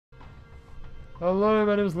Hello,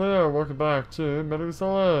 my name is Leo. Welcome back to Metal Gear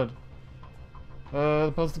Solid.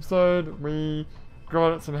 The past episode, we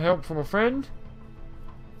got some help from a friend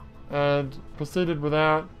and proceeded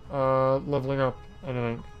without leveling up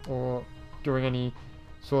anything or doing any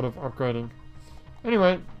sort of upgrading.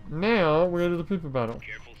 Anyway, now we're into the Pooper battle.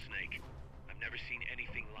 Careful, Snake. I've never seen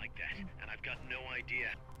anything like that, and I've got no idea.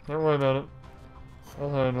 Don't worry about it. I'll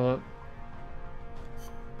handle it.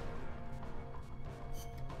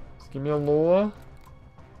 Just give me a lure.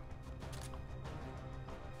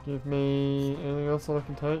 Give me anything else that I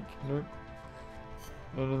can take? Nope.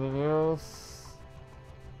 Anything else?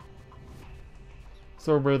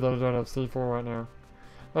 So weird that I don't have C4 right now.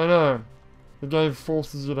 I know. The game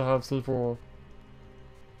forces you to have C4.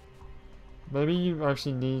 Maybe you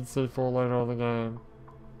actually need C4 later on in the game.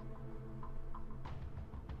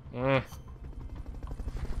 Eh.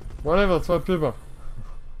 Whatever, it's my Pooper.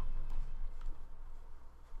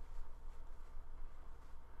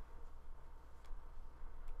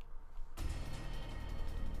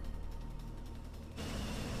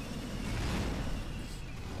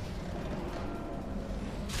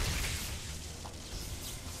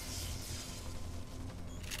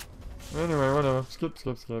 Anyway, whatever. Skip.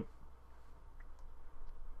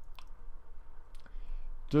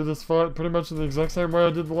 Do this fight pretty much in the exact same way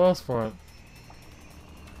I did the last fight.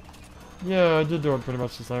 Yeah, I did do it pretty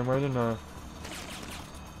much the same way, didn't I?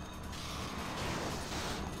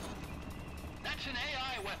 That's an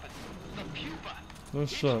AI weapon. The pupa. No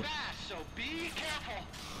shit. It's fast, so be careful.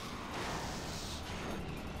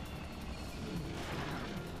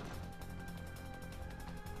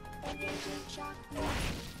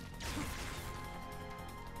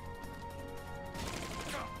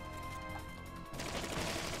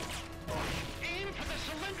 Aim for the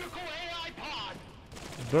cylindrical AI pod.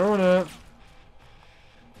 Doing it.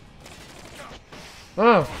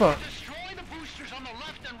 Oh, fuck. Destroy the boosters on the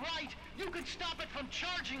left and right. You can stop it from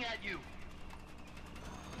charging at you.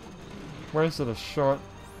 Wasted a shot.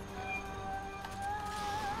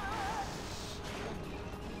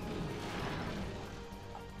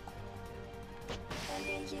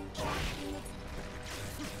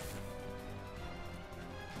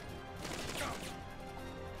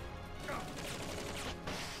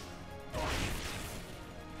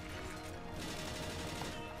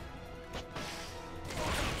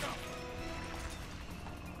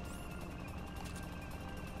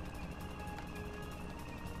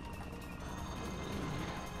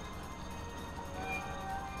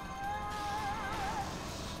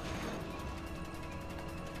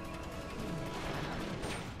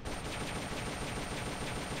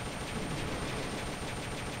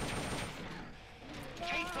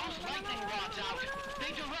 Take those lightning rods out.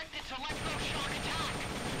 They direct its electroshock attack.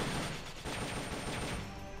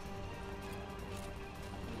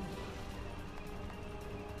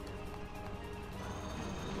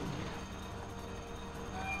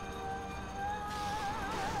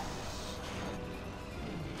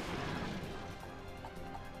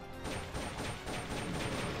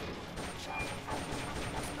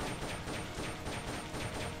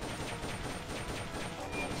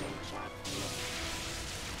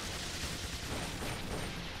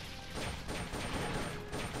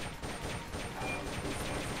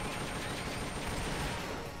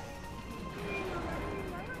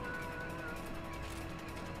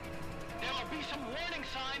 There'll be some warning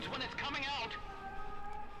signs when it's coming out.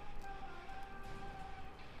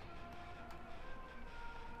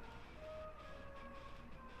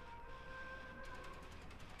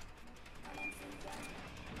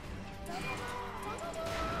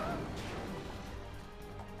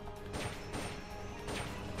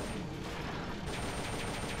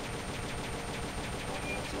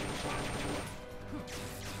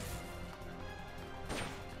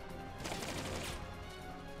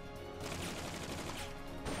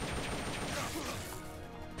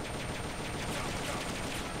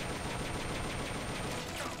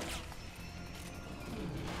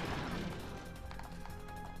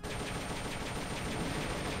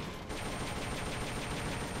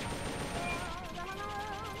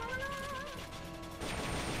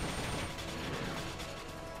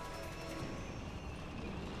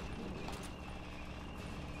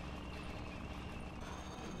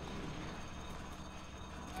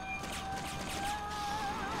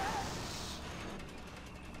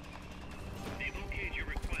 They've okayed your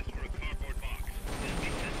request for a cardboard box. It'll be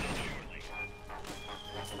sent out shortly.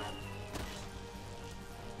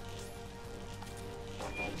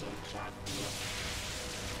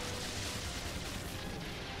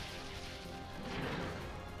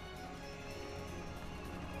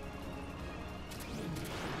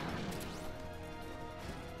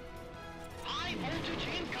 advantage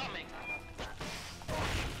incoming.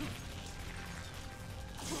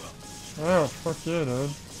 Oh, fuck yeah, dude.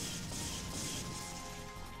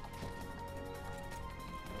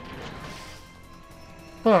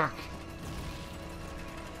 Fuck!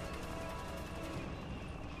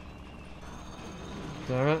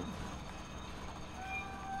 Damn it.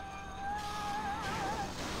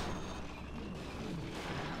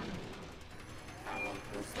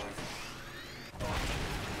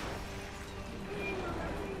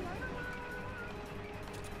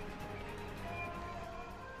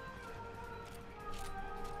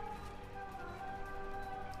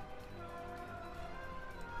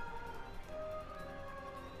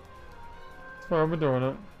 Well, we're doing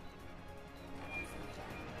it.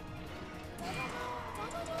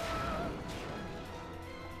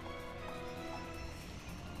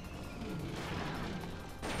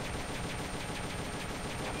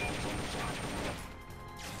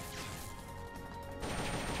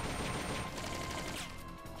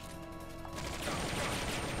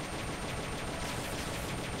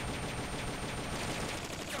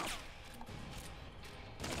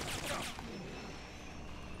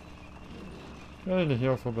 I need to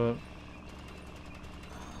heal for a bit.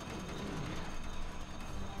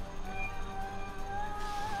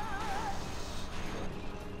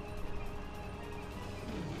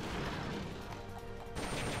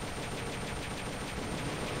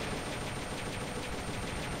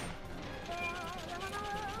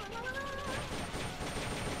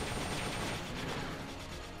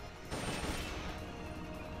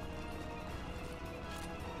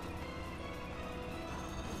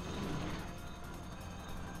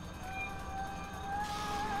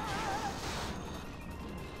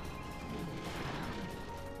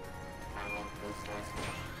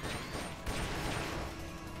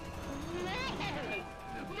 Whoa!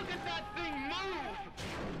 Look at that thing move!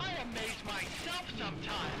 I amaze myself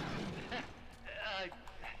sometimes.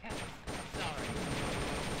 Sorry.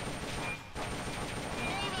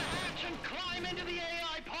 Pull the hatch and climb into the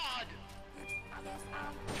AI pod!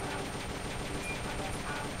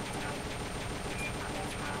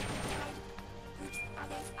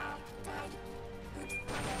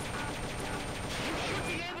 You should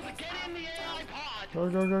be able to get in the AI pod! Go,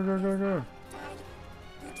 go, go, go, go, go.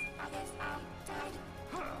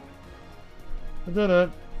 I did it.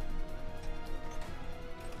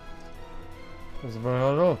 Wasn't very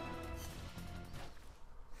hard at all.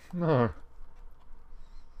 No.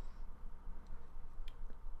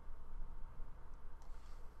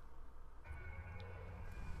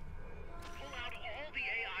 Pull out all the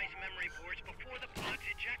AI's memory boards before the pod's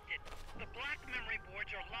ejected. The black memory boards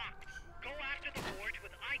are locked. Go after the boards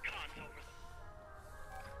with icons over them.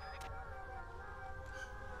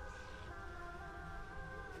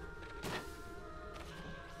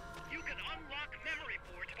 You can unlock memory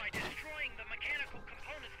boards by destroying the mechanical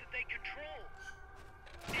components that they control.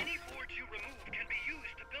 Any boards you remove can be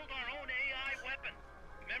used to build our own AI weapon.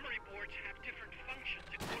 Memory boards have different functions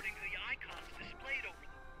according to the icons displayed over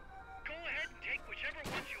them. Go ahead and take whichever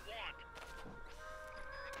ones you want.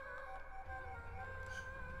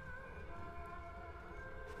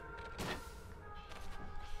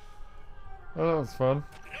 Oh, that was fun.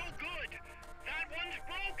 No good. That one's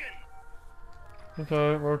broken.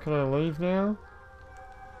 Okay, well, can I leave now?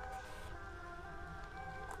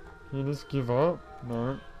 Can you just give up?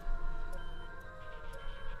 No.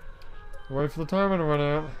 Wait for the timer to run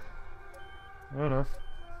out. Fair enough.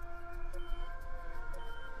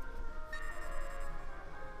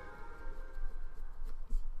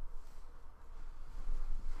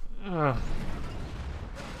 Ah.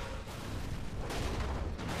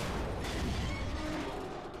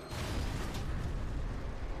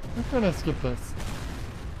 How can I skip this?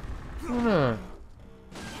 Oh no.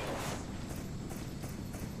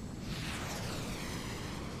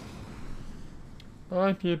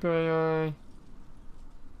 Bye, people AI.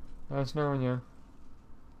 Nice knowing you.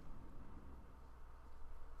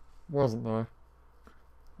 Wasn't though.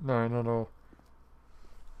 No, not at all.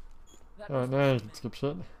 Alright, now you can skip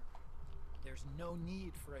shit. There's no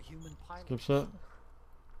need for a human pilot. Skip shit.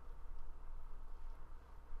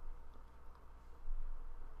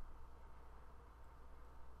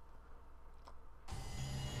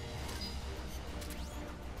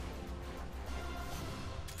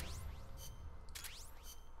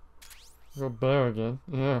 You're a bear again.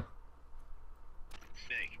 Yeah.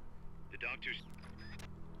 Snake, the doctor's...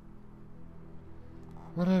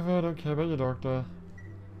 Whatever, I don't care about your doctor.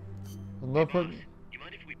 I'm not put. You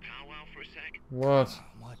mind if we powwow for a sec? What?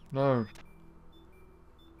 What? No.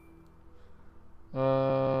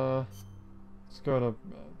 Let's go to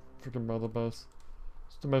freaking mother base.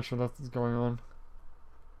 Just to make sure nothing's going on.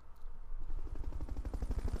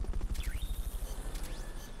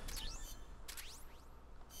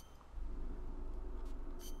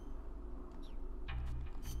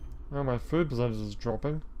 Oh, my food percentage is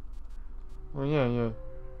dropping. Oh yeah, yeah.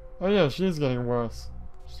 Oh yeah, she is getting worse.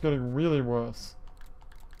 She's getting really worse.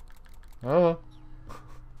 Oh well.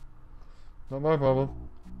 Not my problem.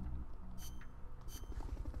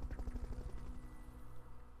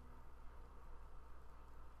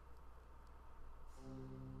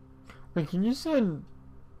 Wait, can you send...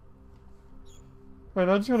 Wait,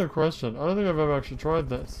 I just got a question. I don't think I've ever actually tried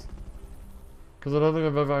this. Because I don't think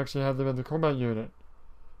I've ever actually had them in the combat unit.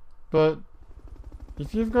 But,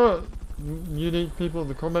 if you've got unique people in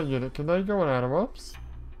the combat unit, can they go on auto-ops?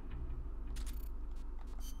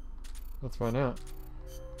 Let's find out.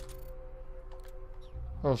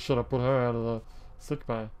 Oh shit, I put her out of the sick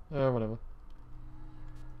bay. Yeah, whatever.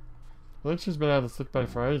 I think she's been out of the sick bay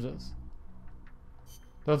for ages.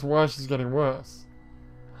 That's why she's getting worse.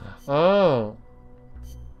 Oh!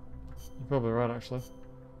 You're probably right, actually.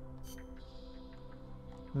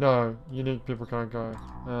 No, unique people can't go.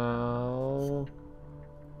 Oh.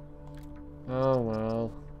 Oh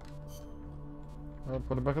well. I'll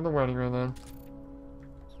put it back in the waiting room then.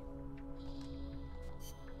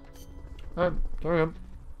 Alright, carry on.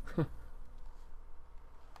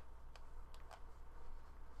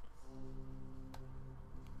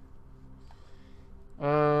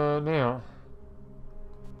 Now.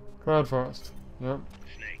 Cloud Forest. Yep.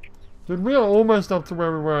 Snake. Dude, we are almost up to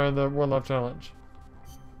where we were in the One Life Challenge.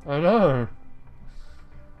 I know.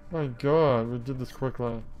 My god, we did this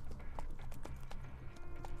quickly.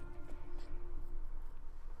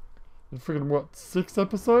 In freaking, what, 6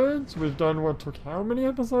 episodes? We've done what took how many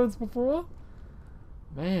episodes before?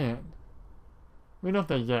 Man. We're not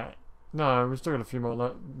there yet. No, we've still got a few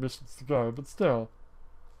more missions to go, but still.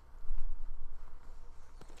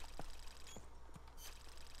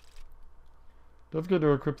 Don't forget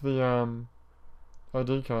to equip the,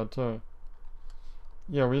 ID card too.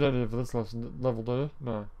 Yeah, we don't need it for this level, do you?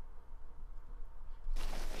 No.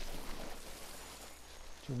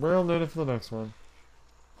 We'll need it for the next one.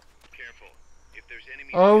 Careful. If there's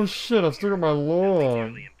enemies Oh shit, I've still got my lore on.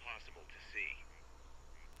 nearly impossible to see.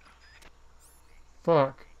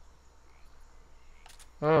 Fuck.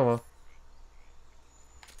 Oh well.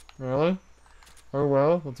 Really? Oh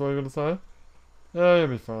well, that's all you're gonna say? Yeah, you'll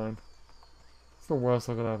be fine. It's the worst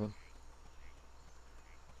that could happen.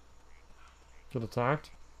 Get attacked?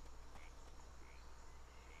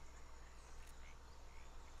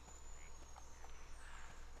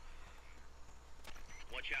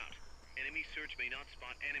 Watch out. Enemy search may not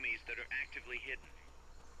spot enemies that are actively hidden.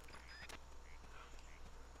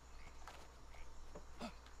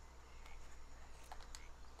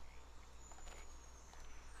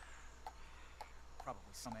 Probably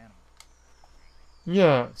some animal.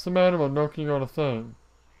 Yeah, some animal knocking on a thing.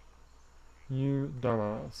 You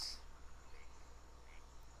dumbass.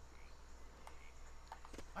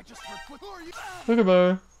 I just heard foot. Who are you?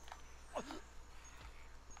 Peekaboo.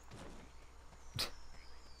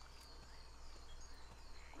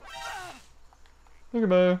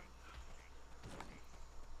 Peekaboo.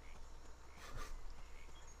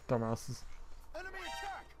 Dumbasses. Enemy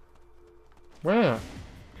attack! Where?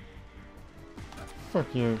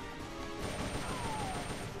 Fuck you.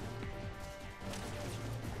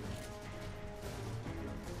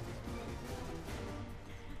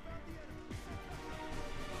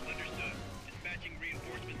 Understood. Dispatching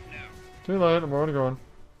reinforcements now. Too late, I'm already going.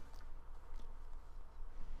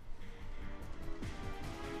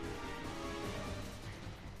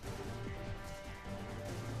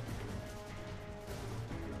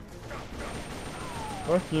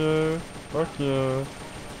 Fuck you. Fuck you.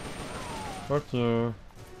 Fuck you.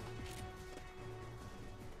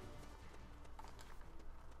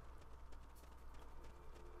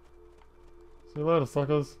 See you later,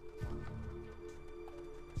 suckers.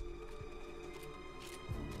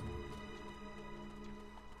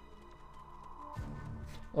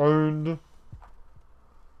 Owned.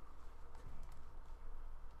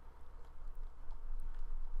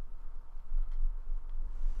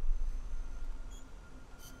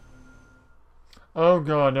 Oh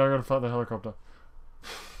god, now I gotta fight the helicopter.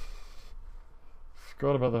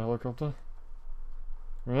 Forgot about the helicopter.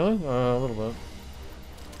 Really? A little bit.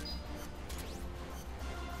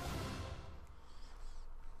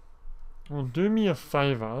 Well, do me a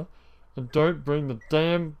favor and don't bring the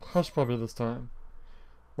damn hush puppy this time.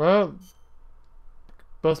 Well,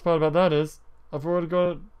 best part about that is I've already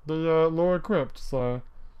got the lore equipped, so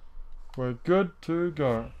we're good to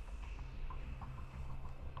go.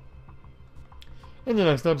 In the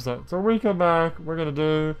next episode. So when we come back, we're going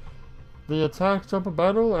to do the Attack Chopper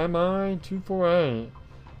Battle MI-24A.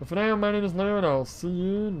 But for now, my name is Leo and I'll see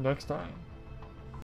you next time.